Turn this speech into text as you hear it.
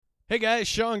Hey guys,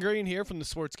 Sean Green here from the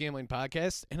Sports Gambling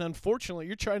Podcast, and unfortunately,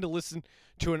 you're trying to listen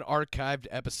to an archived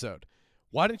episode.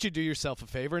 Why don't you do yourself a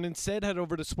favor and instead head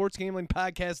over to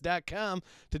sportsgamblingpodcast.com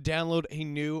to download a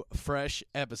new, fresh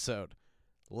episode.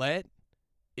 Let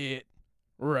it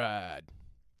ride.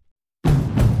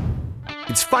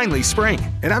 It's finally spring,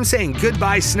 and I'm saying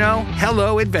goodbye snow,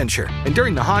 hello adventure. And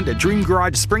during the Honda Dream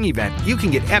Garage Spring Event, you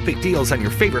can get epic deals on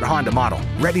your favorite Honda model.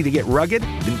 Ready to get rugged?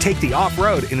 Then take the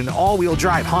off-road in an all-wheel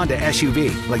drive Honda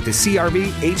SUV, like the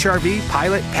CR-V, HR-V,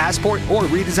 Pilot, Passport, or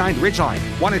redesigned Ridgeline.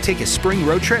 Want to take a spring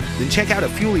road trip? Then check out a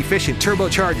fuel-efficient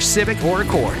turbocharged Civic or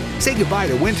Accord. Say goodbye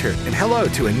to winter and hello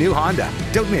to a new Honda.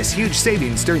 Don't miss huge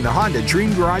savings during the Honda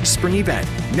Dream Garage Spring Event.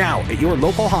 Now at your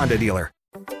local Honda dealer.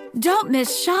 Don't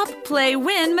miss Shop, Play,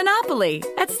 Win Monopoly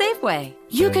at Safeway.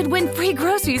 You could win free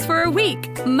groceries for a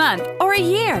week, month, or a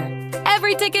year.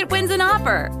 Every ticket wins an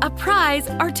offer, a prize,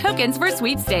 or tokens for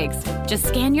sweepstakes. Just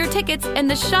scan your tickets in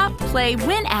the Shop, Play,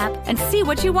 Win app and see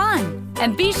what you won.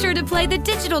 And be sure to play the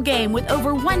digital game with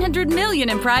over 100 million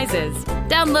in prizes.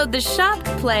 Download the Shop,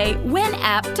 Play, Win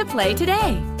app to play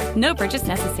today. No purchase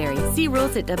necessary. See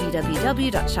rules at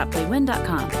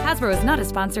www.shopplaywin.com. Hasbro is not a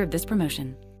sponsor of this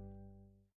promotion.